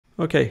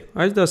Okay,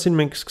 այս դասին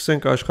մենք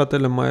սկսենք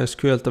աշխատել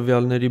MySQL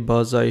տվյալների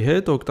բազայի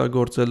հետ,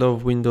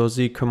 օգտագործելով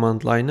Windows-ի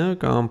command line-ը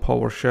կամ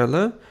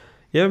PowerShell-ը,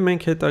 եւ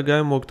մենք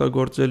հետագայում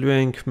օգտագործելու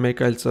ենք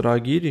մեկ այլ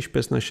ծրագիր,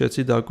 ինչպես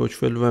նշեցի, դա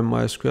կոչվելու է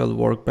MySQL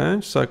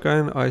Workbench,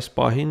 սակայն այս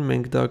պահին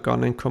մենք դա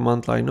կանենք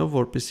command line-ով,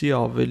 որպեսզի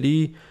ավելի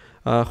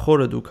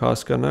խորը դուք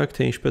հասկանաք,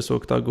 թե ինչպես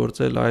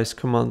օգտագործել այս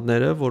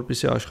կոմանդները,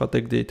 որպեսզի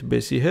աշխատեք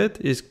database-ի հետ,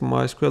 իսկ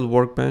MySQL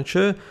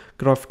Workbench-ը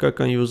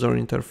գրաֆիկական user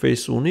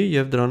interface ունի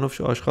եւ դրանով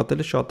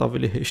աշխատելը շատ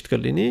ավելի հեշտ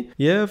կլինի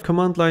եւ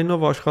command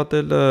line-ով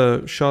աշխատելը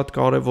շատ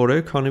կարեւոր է,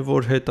 քանի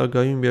որ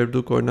հետագայում երբ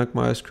դուք օրինակ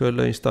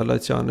MySQL-ը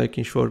ինստալացիա անեք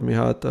ինչ-որ մի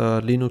հատ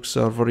Linux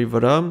server-ի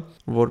վրա,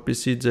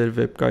 որպեսզի ձեր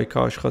web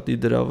կայքը աշխատի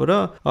դրա վրա,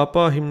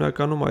 ապա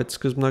հիմնականում այդ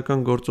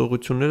սկզբնական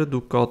գործողությունները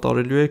դուք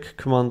կատարելու եք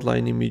command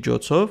line-ի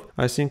միջոցով,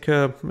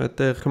 այսինքն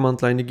այդտեղ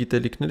command line-ի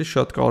գիտելիքները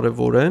շատ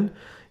կարևոր են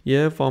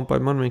եւ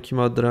անպայման մենք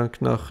հիմա դրանք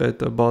նախ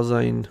այդ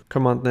բազային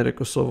կոմանդները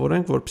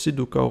կսովորենք, որպեսզի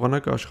դուք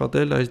կարողանաք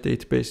աշխատել այս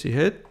database-ի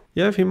հետ։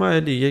 Եվ հիմա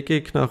էլի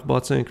եկեք նախ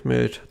բացենք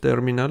մեր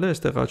տերմինալը,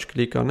 այստեղ աչ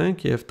կլիկ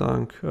անենք եւ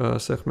տանք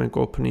սեղմենք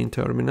open-in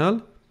terminal։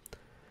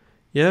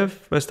 Եվ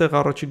այստեղ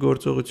առաջի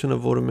գործողությունը,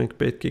 որը մենք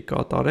պետք է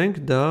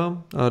կատարենք, դա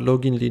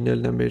login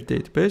լինելն է մեր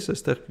database,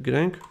 այստեղ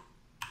կգրենք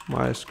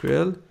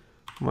MySQL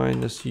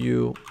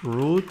 -u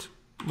root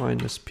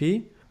 -p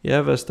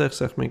եւ այստեղ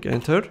սեղմենք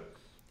enter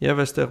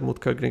եւ այստեղ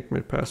մուտքագրենք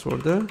մեր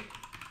password-ը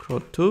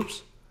code2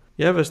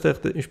 եւ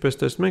այստեղ ինչպես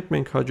տեսնում եք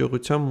մենք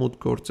հաջողությամբ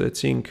մուտք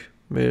գործեցինք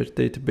մեր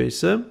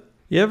database-ը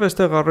եւ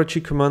այստեղ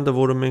առաջի կոմանդը,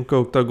 որը մենք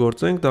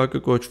կօգտագործենք, դա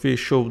կկոչվի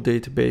show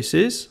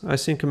databases,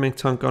 այսինքն մենք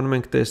ցանկանում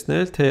ենք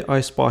տեսնել, թե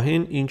այս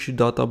պահին ինչ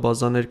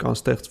դատաբազաներ կան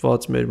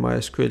ստեղծված մեր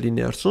MySQL-ի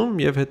ներսում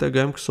եւ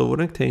հետագայում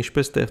կսովորենք, թե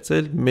ինչպես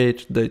ստեղծել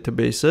մեր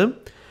database-ը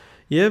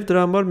եւ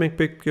դրա համար մենք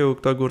պետք է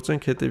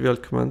օգտագործենք հետեւյալ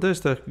կոմանդը,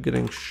 այստեղ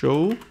կգրենք show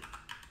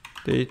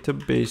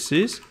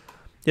databases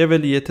եւ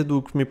էլի եթե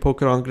դուք մի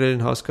փոքր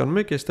անգլերեն հասկանում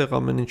եք, այստեղ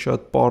ամեն ինչ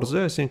շատ պարզ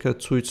է, այսինքն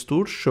ցույց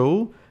տուր show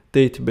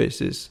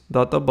databases,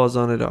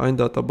 դատաբազաները, այն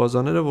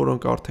դատաբազաները,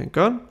 որոնք արդեն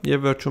կան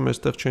եւ վերջում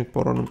այստեղ չենք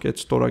մոռանում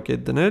կետ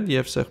ստորակետ դնել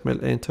եւ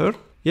սեղմել enter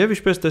եւ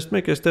ինչպես տեսնում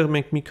եք, այստեղ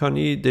մենք մի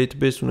քանի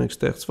database ունենք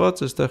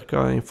ստեղծված, այստեղ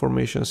կա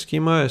information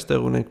schema,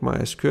 այստեղ ունենք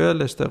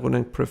MySQL, այստեղ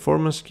ունենք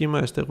performance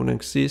schema, այստեղ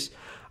ունենք sys,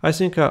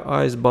 այսինքն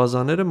այս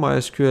բազաները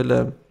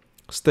MySQL-ը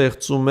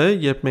ստեղծում է,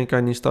 երբ մենք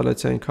այն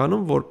ինստալացիա ենք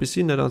անում,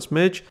 որպեսզի նրանց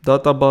մեջ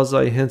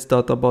դատաբազայի, հենց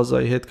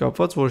դատաբազայի հետ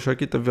կապված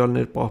որոշակի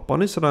տվյալներ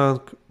պահպանի,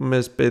 սրանք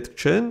մեզ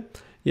պետք չեն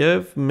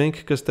եւ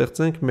մենք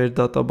կստեղծենք մեր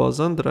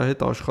դատաբազան դրա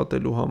հետ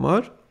աշխատելու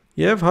համար։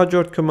 Եվ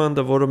հաջորդ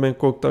կոմանդը, որը մենք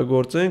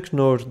կօգտագործենք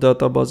նոր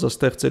դատաբազա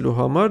ստեղծելու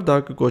համար, դա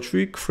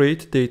կկոչվի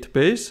create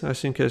database,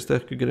 այսինքն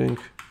այստեղ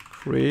կգրենք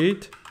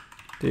create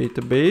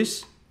database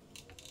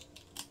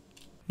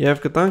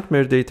եւ կտանք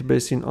մեր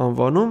database-ին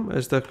անվանում,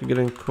 այստեղ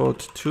կգրենք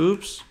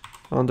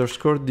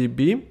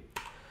code2_db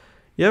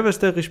եւ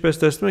այստեղ ինչպես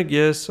տեսնում եք,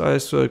 ես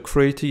այս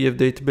create-ը եւ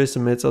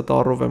database-ը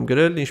մեծատառով եմ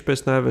գրել,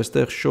 ինչպես նաեւ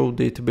այստեղ show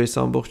database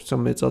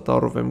ամբողջությամբ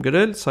մեծատառով եմ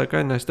գրել,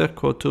 սակայն այստեղ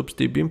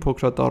code2_db-ին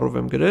փոքրատառով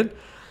եմ գրել։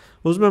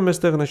 Ուզում եմ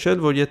այստեղ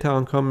նշել, որ եթե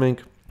անգամ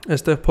մենք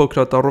այստեղ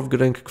փոքրատառով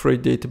գրենք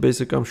create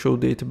database-ը կամ show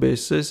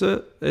database-ը,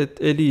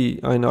 էլի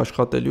այն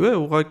աշխատելու է,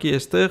 ուղղակի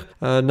այստեղ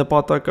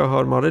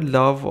նպատակահարմար է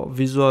լավ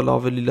վիզուալ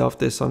ավելի լավ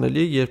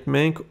տեսանելի, երբ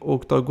մենք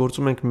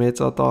օգտագործում ենք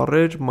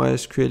մեծատառեր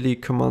MySQL-ի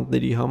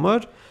կոմանդների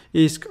համար,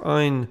 իսկ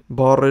այն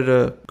բառերը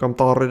կամ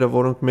տառերը,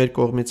 որոնք մեր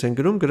կողմից են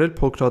գրում, գրել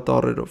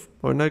փոքրատառերով։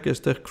 Օրինակ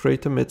այստեղ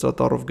create-ը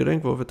մեծատառով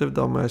գրենք, որովհետև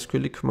դա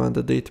MySQL-ի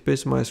կոմանդը,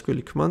 database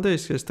MySQL-ի կոմանդը,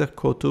 իսկ այստեղ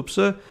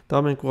code2-ը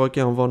դա մենք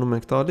ուղղակի անվանում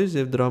ենք տալիս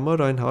եւ դրա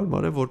համար այն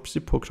հարմար է,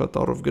 որպեսզի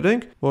փոքրատառով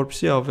գրենք,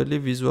 որպեսզի ավելի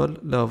վիզուալ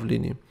լավ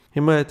լինի։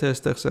 Հիմա եթե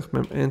այստեղ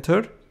սեղմեմ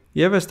enter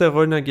եւ այստեղ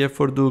օրինակ երբ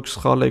որ դուք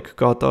սխալ եք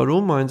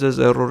կատարում, այն ձեզ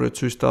error է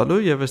ցույց տալու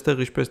եւ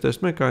այստեղ ինչպես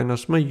տեսնում եք, այն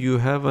ասում է you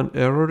have an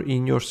error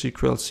in your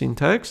SQL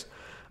syntax,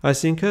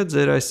 այսինքն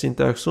ձեր այս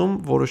syntax-ում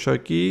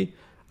որոշակի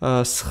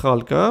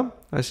սխալ կա,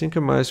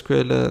 այսինքն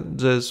MySQL-ը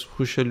ձեզ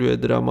հուշելու է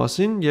դրա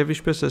մասին եւ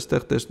ինչպես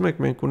այստեղ տեսնում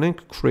եք, մենք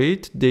ունենք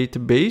create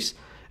database,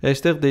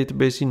 այստեղ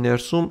database-ի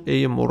ներսում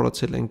a-ը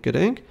մոռացել ենք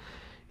գրենք։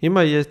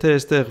 Հիմա եթե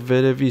այստեղ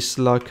վերևի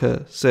slack-ը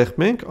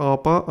սեղմենք,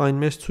 ապա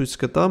այն մեզ ցույց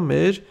կտա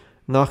մեր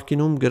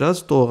նախկինում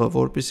գրած տողը,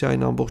 որպեսզի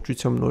այն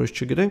ամբողջությամբ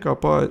նորից չգրենք,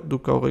 ապա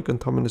դուք կարող եք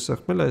ընդհանրապես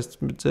սեղմել այս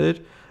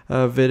ձեր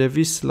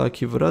վերևի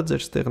slack-ի վրա,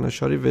 ձեր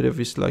ստեղնաշարի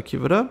վերևի slack-ի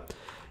վրա,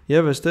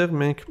 եւ այստեղ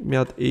մենք մի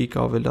հատ a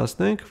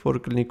կավելացնենք,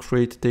 որը կլինի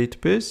create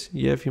database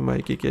եւ հիմա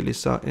եկեք էլի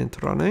սա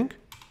enter անենք։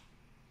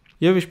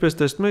 Եվ ինչպես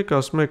տեսնում եք,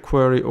 ասում է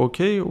query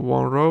okay,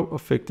 one row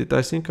affected,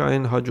 այսինքն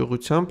այն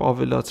հաջողությամբ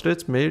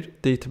ավելացրեց մեր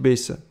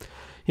database-ը։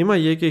 Հիմա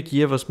եկեք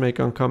եւս մեկ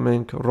անգամ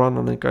մենք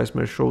run անենք այս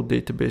մեր show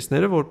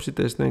database-ները, որպեսզի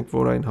տեսնենք,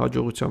 որ այն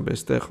հաջողությամբ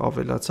այստեղ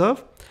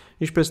ավելացավ։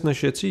 Ինչպես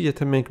նշեցի,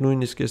 եթե մենք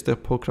նույնիսկ այստեղ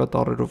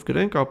փոքրատառերով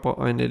գրենք, ապա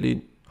այն էլի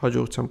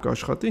հաջողությամբ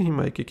կաշխատի։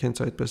 Հիմա եկեք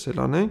հենց այդպես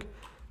էլ անենք։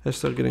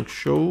 Այստեղ գրենք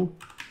show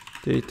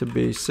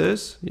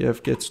databases եւ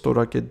կետ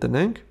ստորակետ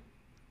դնենք։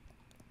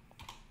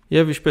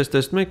 Եվ ինչպես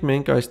տեսնում եք,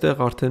 մենք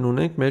այստեղ արդեն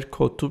ունենք մեր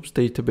code2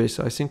 database,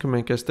 այսինքն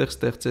մենք այստեղ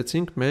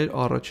ստեղծեցինք մեր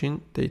առաջին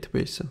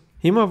database-ը։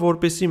 Հիմա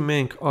որպեսզի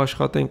մենք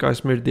աշխատենք այս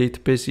մեր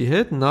database-ի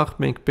հետ, նախ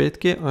մենք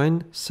պետք է այն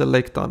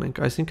select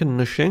անենք, այսինքն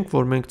նշենք,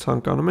 որ մենք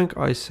ցանկանում ենք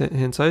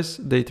հենց այս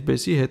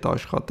database-ի հետ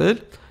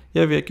աշխատել,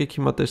 եւ եկեք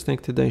հիմա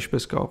տեսնենք, թե դա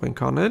ինչպես կարող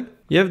ենք անել,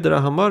 եւ դրա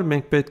համար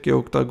մենք պետք է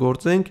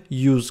օգտագործենք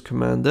use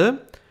command-ը,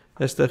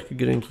 այստեղ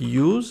կգրենք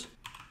use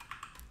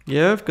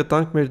եւ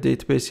կտանք մեր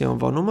database-ի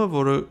անվանումը,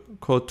 որը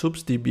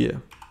cotubes.db է։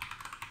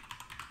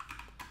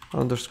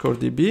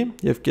 _db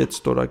եւ get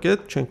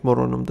ստորակետ, չենք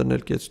մոռանում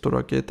դնել get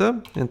ստորակետը,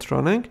 enter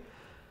անենք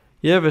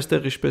եւ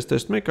այստեղ ինչպես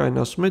տեսնում եք, այն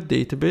ասում է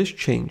database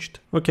changed։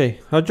 Okay,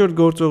 հաջորդ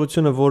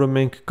գործողությունը, որը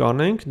մենք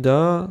կանենք, դա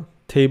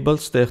table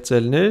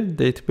ստեղծելն է,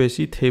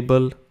 database-ի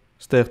table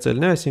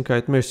ստեղծելն է, այսինքն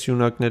այդ մեր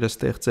սյունակները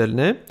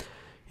ստեղծելն է։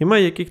 Հիմա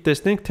եկեք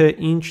տեսնենք, թե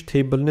ինչ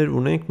table-ներ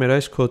ունենք մեր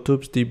այս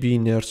cotubes.db-ի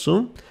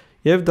ներսում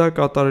եւ դա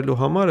կատարելու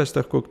համար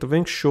այստեղ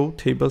կօգտվենք show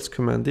tables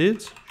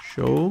command-ից,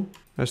 show,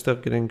 այստեղ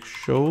գրենք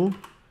show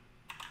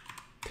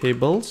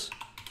tables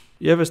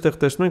եւ այստեղ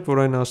տեսնում ենք, որ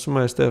այն ասում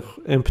է այստեղ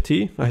empty,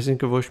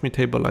 այսինքն ոչ մի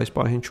table այս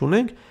պահին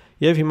չունենք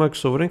եւ հիմա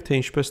կսովորենք, թե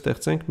ինչպես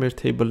ստեղծենք մեր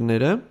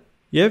table-ները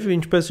եւ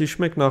ինչպես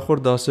հիշում եք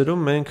նախորդ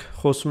դասերում մենք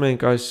խոսում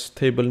ենք այս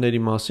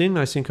table-ների մասին,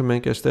 այսինքն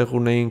մենք այստեղ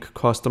ունեինք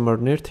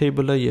customer-ներ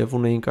table-ը եւ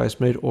ունեինք այս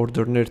մեր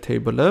order-ներ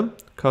table-ը,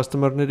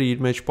 customer-ները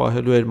իր մեջ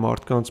պահելու էր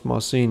մարդկանց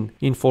մասին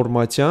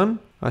ինֆորմացիան,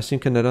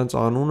 այսինքն նրանց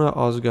անունը,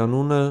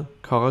 ազգանունը,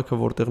 քաղաքը,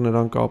 որտեղ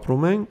նրանք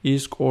ապրում են,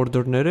 իսկ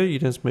order-ները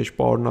իրենց մեջ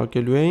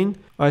պարունակելու էին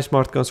այս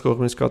մարդկանց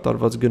կողմից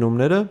կատարված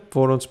գնումները,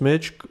 որոնց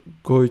մեջ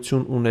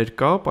գոյություն ուներ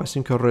կապ,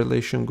 այսինքն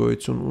relation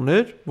գոյություն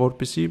ուներ,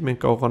 որպեսզի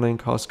մենք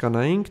կարողանայինք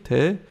հասկանայինք,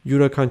 թե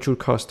յուրաքանչյուր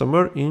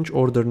customer ինչ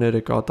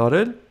order-ներ է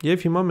կատարել,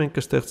 եւ հիմա մենք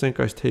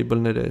կստեղծենք այս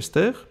table-ները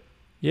այստեղ։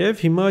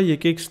 Եվ հիմա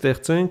եկեք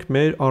ստեղծենք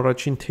մեր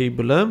առաջին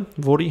table-ը,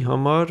 որի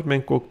համար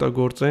մենք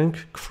կօգտագործենք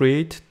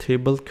create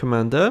table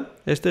command-ը։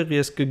 Այստեղ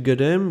ես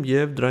կգրեմ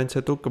եւ դրանից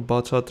հետո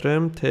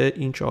կբացատրեմ, թե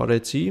ինչ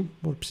արեցի,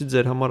 որպեսզի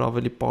ձեր համար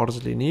ավելի պարզ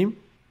լինի։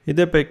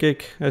 Իդեպ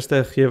եկեք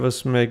այստեղ եւս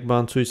մեկ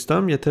բան ցույց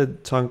տամ, եթե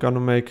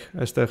ցանկանում եք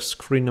այստեղ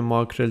screen-ը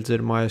մաքրել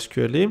ձեր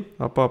MySQL-ի,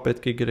 ապա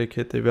պետք է գրեք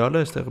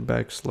հետեւյալը, այստեղ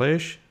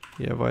backslash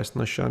եւ այս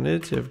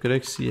նշանից եւ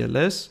գրեք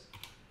cls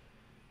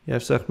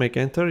եւ սեղմ եք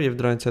enter եւ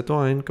դրանից հետո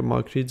այն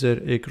կմաքրի ձեր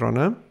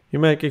էկրանը։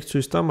 Հիմա եկեք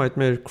ցույց տամ այդ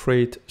մեր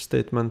create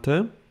statement-ը։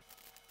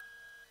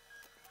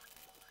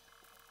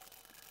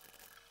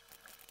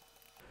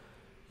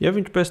 Եվ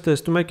ինչպես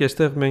տեսնում եք,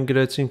 այստեղ մենք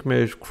գրեցինք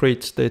մեր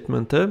create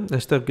statement-ը,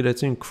 այստեղ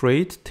գրեցինք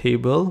create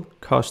table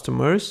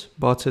customers,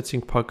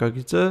 բացեցինք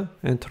փակագիծը,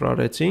 enter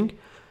արեցինք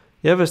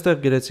եւ այստեղ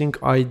գրեցինք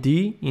id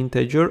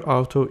integer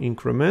auto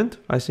increment,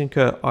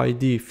 այսինքն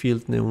id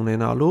field-ն է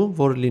ունենալու,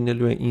 որը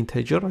լինելու է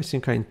integer,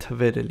 այսինքն այն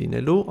թվերը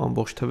լինելու,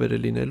 ամբողջ թվերը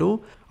լինելու,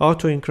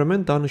 auto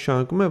increment դա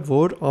նշանակում է,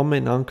 որ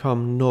ամեն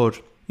անգամ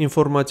նոր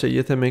ինֆորմացիա,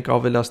 եթե մենք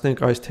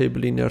ավելացնենք այս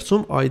table-ի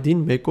ներսում,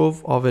 id-ն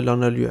մեկով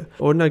ավելանալու է։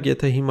 Օրինակ,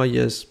 եթե հիմա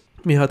ես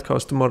մի հատ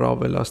customer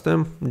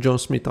ավելացնեմ John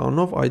Smith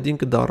անունով, ID-ն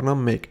կդառնա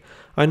 1։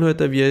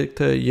 Այնուհետև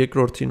եթե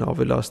երկրորդին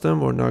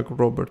ավելացնեմ, օրինակ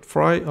Robert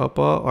Fry,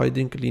 ապա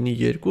ID-ն կլինի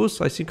 2,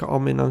 այսինքն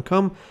ամեն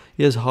անգամ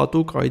ես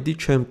հատուկ ID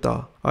չեմ տա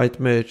այդ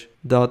մեր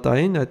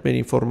data-ին, այդ մեր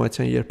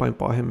ինֆորմացիան երբ այն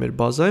պահեմ մեր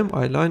բազայում,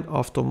 այլ այն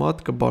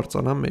ավտոմատ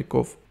կբարձրանա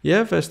 1-ով։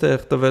 Եվ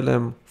այստեղ տվել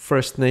եմ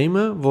first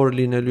name-ը, որը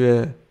լինելու է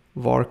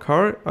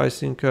varchar,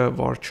 այսինքն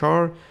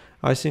varchar,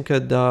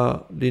 այսինքն դա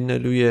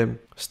լինելու է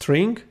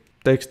string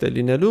տեքստ է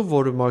լինելու,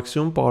 որը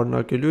մաքսիմում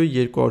պարունակելու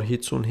է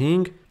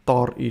 255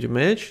 տառ իր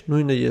մեջ,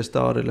 նույնը ես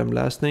դա արել եմ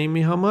last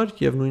name-ի համար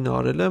եւ նույնը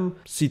արել եմ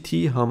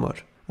city-ի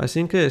համար։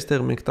 Այսինքն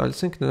այստեղ մենք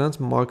տալիս ենք նրանց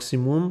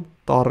մաքսիմում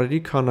տառերի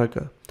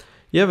քանակը։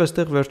 Եվ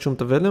այստեղ վերջում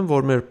տվել եմ,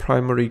 որ մեր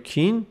primary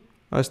key-ն,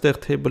 այստեղ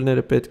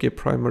table-ները պետք է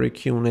primary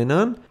key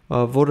ունենան,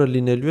 որը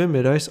լինելու է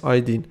մեր այս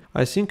ID-ն։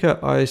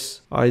 Այսինքն այս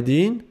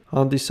ID-ն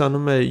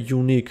հանդիսանում է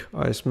unique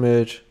այս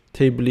մեր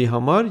table-ի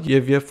համար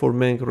եւ երբ որ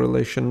մենք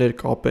relation-ներ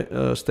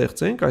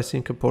ստեղծենք,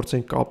 այսինքն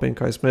փորձենք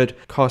կապենք այս մեր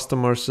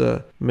customers-ը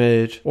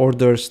մեր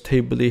orders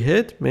table-ի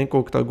հետ, մենք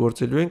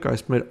օգտագործելու ենք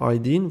այս մեր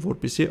ID-ն,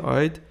 որպեսզի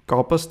այդ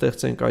կապը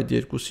ստեղծենք այդ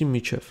երկուսի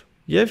միջև։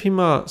 Եվ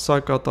հիմա սա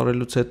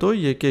կատարելուց հետո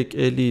եկեք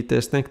էլի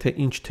տեսնենք, թե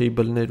ինչ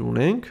table-ներ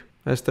ունենք։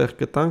 Այստեղ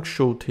կտանք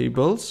show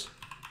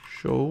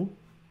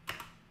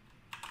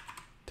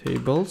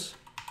tables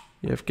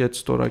եւ get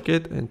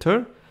ստորակետ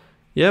enter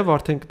Եվ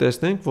արդեն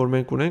կտեսնենք, որ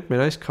մենք ունենք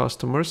մեր այս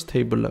customers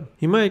table-ը։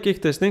 Հիմա եկեք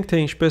տեսնենք, թե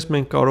ինչպես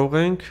մենք կարող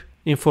ենք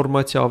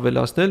ինֆորմացիա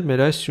ավելացնել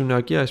մեր այս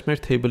սյունակի այս մեր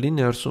table-ի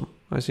ներսում։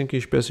 Այսինքն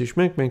ինչպես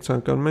հիշում ենք, մենք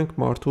ցանկանում ենք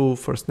մարդու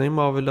first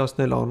name-ը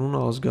ավելացնել,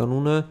 անունը,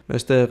 ազգանունը,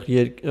 այստեղ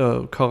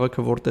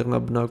քաղաքը որտեղն է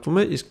բնակվում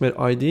է, իսկ մեր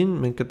ID-ն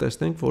մենք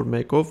կտեսնենք, որ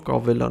մեկով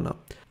կավելանա։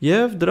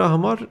 Եվ դրա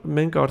համար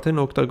մենք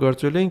արդեն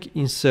օգտագործել ենք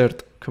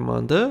insert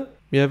command-ը,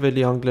 եւ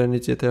էլի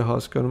անգլերենից եթե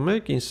հասկանում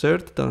եք,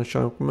 insert դա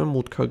նշանակում է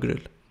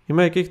մուտքագրել։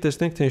 Հիմա եկեք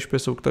տեսնենք, թե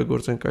ինչպես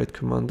օգտագործենք այդ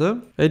command-ը։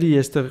 Էլի ես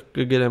այստեղ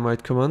կգրեմ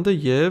այդ command-ը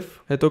եւ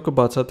հետո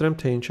կբացատրեմ,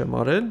 թե ինչ եմ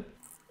արել։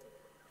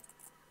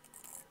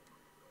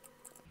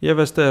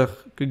 Եվ այստեղ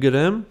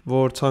կգրեմ,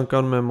 որ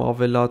ցանկանում եմ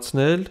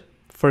ավելացնել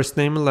first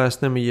name-ը,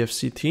 last name-ը եւ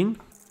city-ն։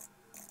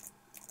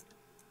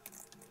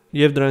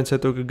 եւ դրանից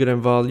հետո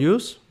կգրեմ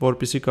values,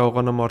 որպեսզի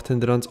կարողանամ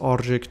արդեն դրանց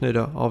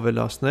արժեքները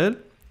ավելացնել։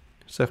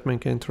 Սեղմ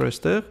ենք enter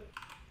այստեղ։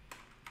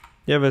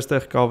 Եվ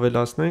այստեղ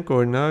կավելացնենք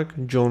օրինակ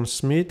John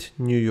Smith,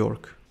 New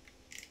York։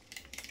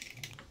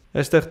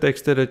 Այստեղ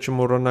տեքստերը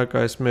չմոռանաք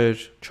այս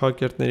մեր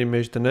չակերտների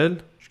մեջ դնել,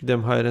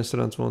 չգիտեմ հայերեն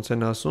սրանց ոնց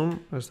են ասում,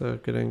 այստեղ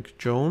գրենք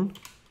John,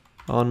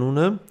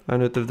 անունը,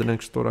 այնուհետև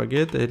դնենք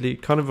ստորագետ, էլի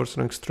քանի որ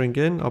սրանք string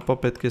են, ապա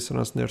պետք է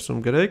սրանց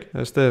ներսում գրեք,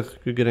 այստեղ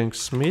կգրենք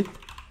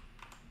Smith,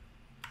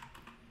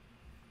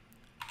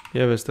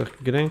 եւ այստեղ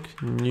կգրենք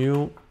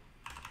New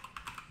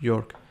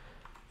York։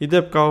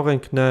 Իդեպ կարող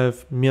ենք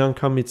նաև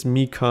միանգամից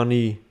մի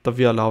քանի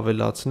տվյալ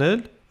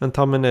ավելացնել,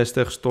 ընդամենը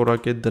այստեղ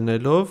ստորակետ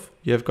դնելով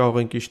եւ կարող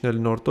ենք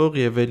իջնել նոր տող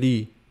եւ էլի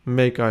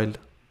մեկ այլ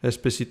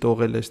այսպեսի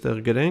տողել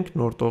այստեղ գրենք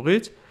նոր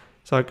տողից,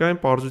 սակայն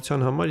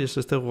պարզության համար ես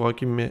այստեղ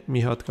ուղղակի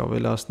մի հատ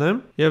կավելացնեմ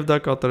եւ դա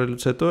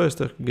կատարելուց հետո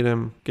այստեղ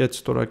կգրեմ get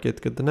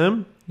ստորակետ կդնեմ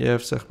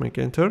եւ սեղմենք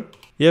enter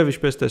եւ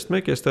ինչպես տեսնում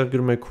եք այստեղ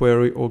գրում է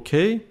query OK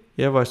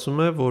եւ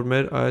ասում է որ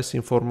մեր այս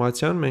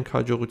ինֆորմացիան մենք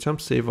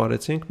հաջողությամբ save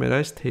արեցինք մեր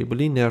այս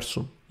table-ի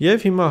ներսում։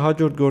 Եվ հիմա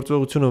հաջորդ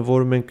գործողությունը,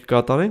 որը մենք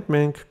կկատարենք,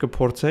 մենք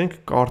կփորձենք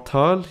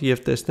կարդալ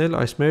եւ տեսնել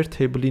այս մեր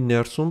table-ի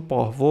ներսում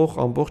պահվող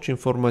ամբողջ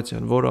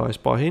ինֆորմացիան, որը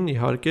այս պահին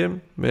իհարկե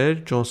մեր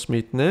John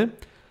Smith-ն է։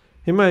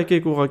 Հիմա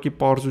եկեք ուղղակի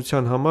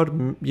պարզության համար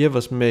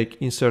եւս մեկ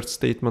insert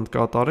statement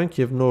կատարենք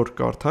եւ նոր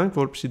կարդանք,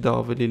 որպեսզի դա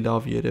ավելի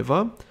լավ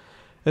երևա։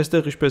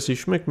 Այստեղ ինչպես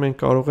հիշում եք, մենք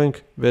կարող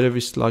ենք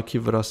վերևի slack-ի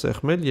վրա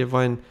սեղմել եւ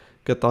այն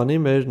կտանի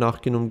մեր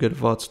նախկինում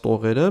գրված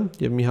տողերը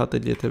եւ մի հատ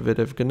էլ եթե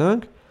վերև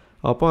գնանք,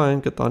 ապա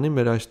այն կտանի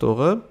մեր այս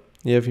տողը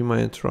եւ հիմա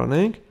enter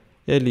անենք,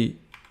 էլի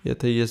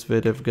եթե ես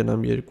վերև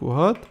գնամ երկու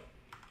հատ,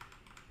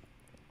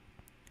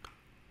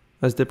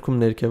 այս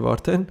դեպքում ներքև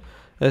արդեն,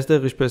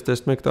 այստեղ ինչպես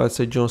տեսնում եք տալիս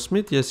է John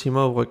Smith, ես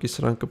հիմա ուղղակի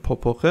սրան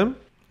կփոփոխեմ,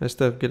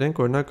 այստեղ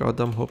գրենք օրինակ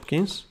Adam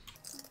Hopkins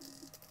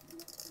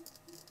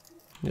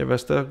եւ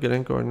այստեղ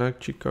գրենք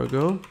օրինակ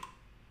Chicago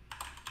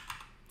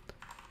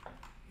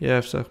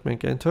եւ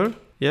սեղմենք enter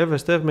եւ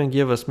այստեղ մենք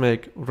եւս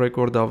մեկ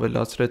ռեկորդ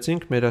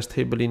ավելացրեցինք մեր այս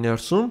table-ի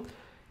ներսում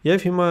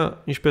եւ հիմա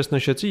ինչպես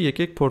նշեցի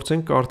եկեք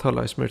փորձենք կարդալ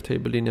այս մեր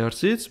table-ի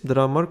ներսից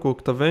դրա համար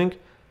կօգտվենք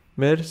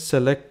մեր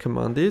select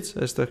command-ից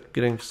այստեղ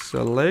կգրենք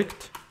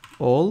select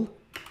all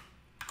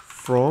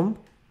from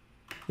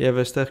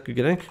եւ այստեղ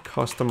կգրենք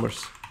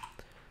customers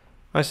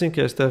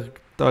այսինքն այստեղ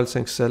տալիս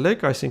ենք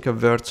select այսինքն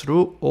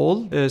վերցրու all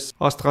այս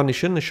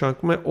աստղանիշը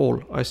նշանակում է all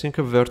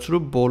այսինքն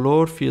վերցրու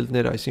բոլոր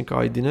ֆիլդները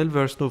այսինքն ID-ն էլ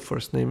վերցնու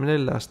first name-ն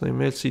էլ last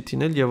name-ն էլ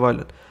city-ն էլ եւ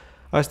այլն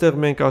այստեղ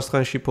մենք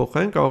աստղանիշի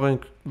փոխենք կարող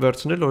ենք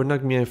վերցնել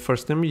օրինակ միայն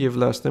first name-ը եւ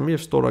last name-ը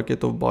եւ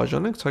ստորակետով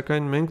բաժանենք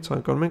սակայն մենք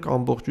ցանկանում ենք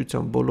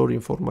ամբողջությամբ բոլոր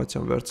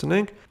ինֆորմացիան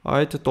վերցնենք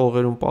այդ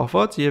տողերում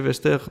պահված եւ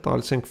այստեղ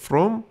տալիս ենք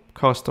from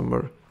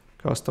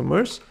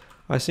customers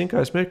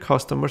այսինքն այս մեր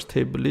customers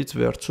table-ից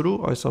վերցրու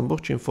այս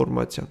ամբողջ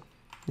ինֆորմացիան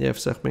եւ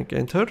սեղմենք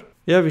enter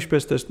եւ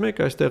ինչպես տեսնում եք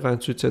այստեղ այն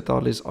ցույց է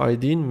տալիս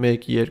ID-ն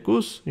 1 2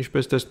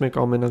 ինչպես տեսնում եք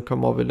ամեն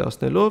անգամ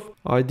ավելացնելով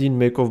ID-ն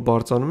 1-ով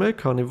բարձրանում է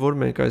քանի որ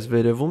մենք այս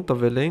վերևում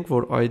տվել ենք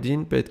որ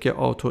ID-ն պետք է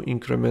auto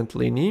increment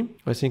լինի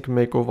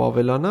այսինքն 1-ով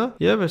ավելանա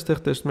եւ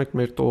այստեղ տեսնում եք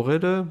մեր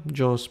տողերը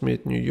John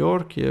Smith New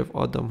York եւ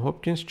Adam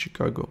Hopkins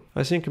Chicago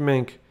այսինքն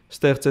մենք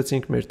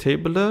ստեղծեցինք մեր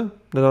table-ը,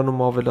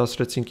 նրանում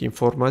ավելացրեցինք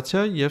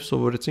ինֆորմացիա եւ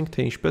սովորեցինք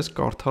թե ինչպես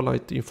կարդալ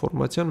այդ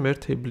ինֆորմացիան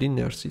մեր table-ի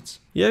ներսից։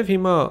 Եվ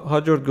հիմա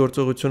հաջորդ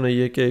գործողությունը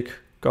եկեք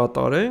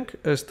կատարենք,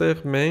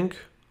 այստեղ մենք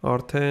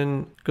արդեն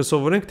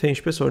կսովորենք թե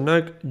ինչպես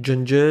օրինակ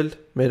ջնջել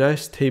մեր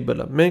այս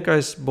table-ը։ Մենք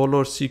այս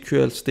բոլոր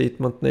SQL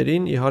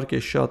statement-ներին իհարկե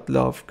շատ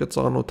լավ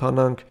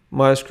կծանոթանանք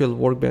MySQL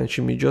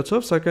workbench-ի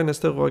միջոցով, սակայն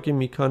այստեղ ուղղակի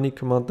մի քանի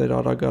կոմանդներ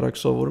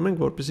արագ-արագ սովորում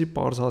ենք, որպեսզի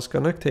պարզ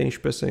հասկանանք թե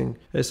ինչպես են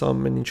այս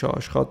ամեն ինչը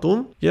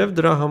աշխատում, եւ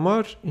դրա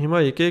համար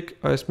հիմա եկեք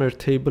այս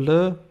մեր table-ը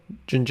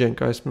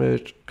ջնջենք, այս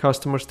մեր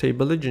customers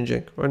table-ը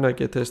ջնջենք։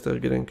 Օրինակ եթե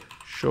այստեղ գրենք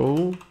show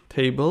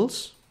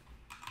tables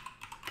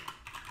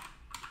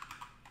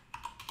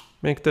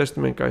Մենք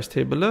տեսնում ենք այս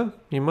table-ը,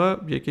 հիմա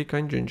եկեք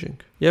այն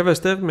ջնջենք։ Եվ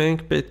այստեղ մենք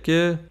պետք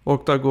է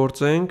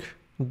օգտագործենք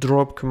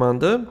drop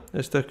command-ը,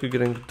 այստեղ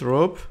կգրենք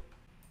drop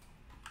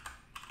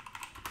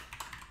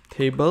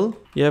table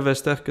եւ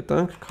այստեղ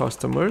կտանք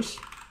customers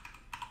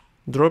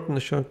drop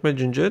նշանակում է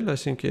ջնջել,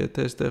 այսինքն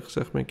եթե այստեղ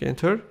սեղմենք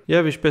enter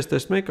եւ ինչպես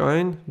տեսնում եք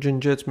այն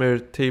ջնջեց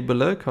մեր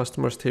table-ը,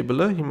 customers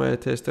table-ը, հիմա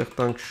եթե այստեղ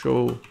տանք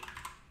show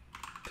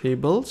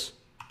tables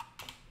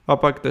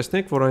ապա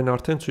կտեսնեք, որ այն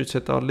արդեն ցույց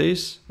է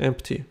տալիս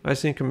empty,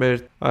 այսինքն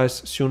մեր այս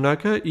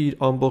սյունակը իր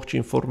ամբողջ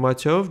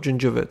ինֆորմացիայով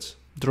ջնջվեց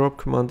drop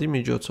command-ի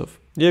միջոցով։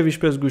 Եվ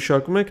ինչպես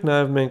գուշակում եք,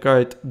 նաև մենք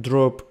այդ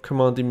drop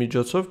command-ի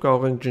միջոցով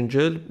կարող ենք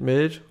ջնջել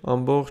մեր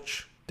ամբողջ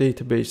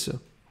database-ը։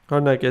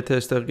 Օրինակ,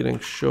 եթե այստեղ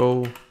գրենք show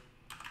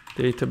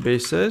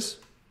databases,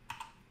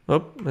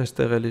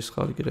 այստեղ էլի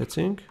սխալ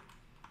գրեցինք։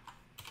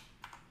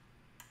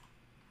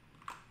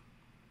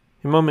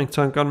 Հիմա մենք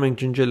ցանկանում ենք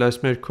ջնջել այս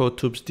մեր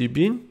codetubes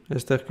db-ին,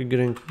 այստեղ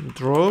կգրենք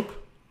drop,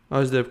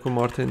 այս դեպքում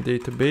արդեն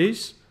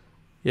database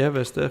եւ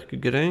այստեղ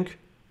կգրենք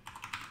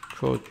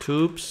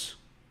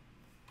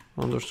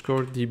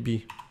codetubes_db։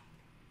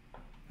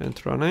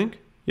 Enter անենք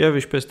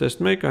Եվ ինչպես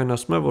տեսնում եք, այն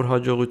ասում է, որ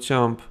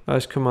հաջողությամբ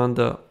այս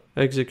command-ը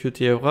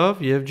execute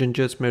եղավ եւ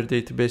ջնջեց մեր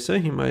database-ը։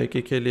 Հիմա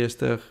եկեք էլի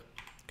այստեղ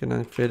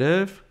գնանք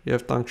վերև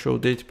եւ տանք show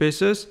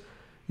databases։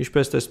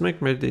 Ինչպես տեսնում եք,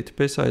 մեր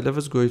database-ը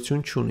այլևս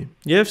գոյություն չունի։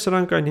 Եվ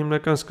սրանք այն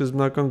հիմնական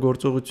սկզբնական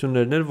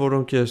գործողություններն են,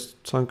 որոնք ես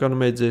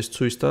ցանկանում եմ ձեզ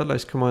ցույց տալ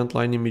այս command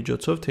line-ի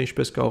միջոցով, թե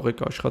ինչպես կարող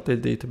եք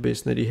աշխատել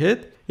database-ների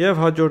հետ։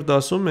 Եվ հաջորդ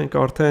դասում մենք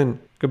արդեն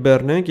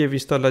կբեռնենք եւ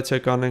ինստալացիա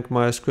կանենք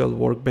MySQL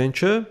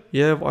workbench-ը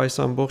եւ այս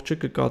ամբողջը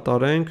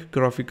կկատարենք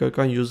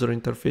գրաֆիկական user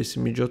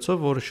interface-ի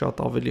միջոցով, որը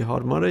շատ ավելի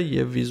հարմար է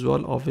եւ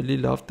վիզուալ ավելի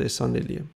լավ տեսանելի է։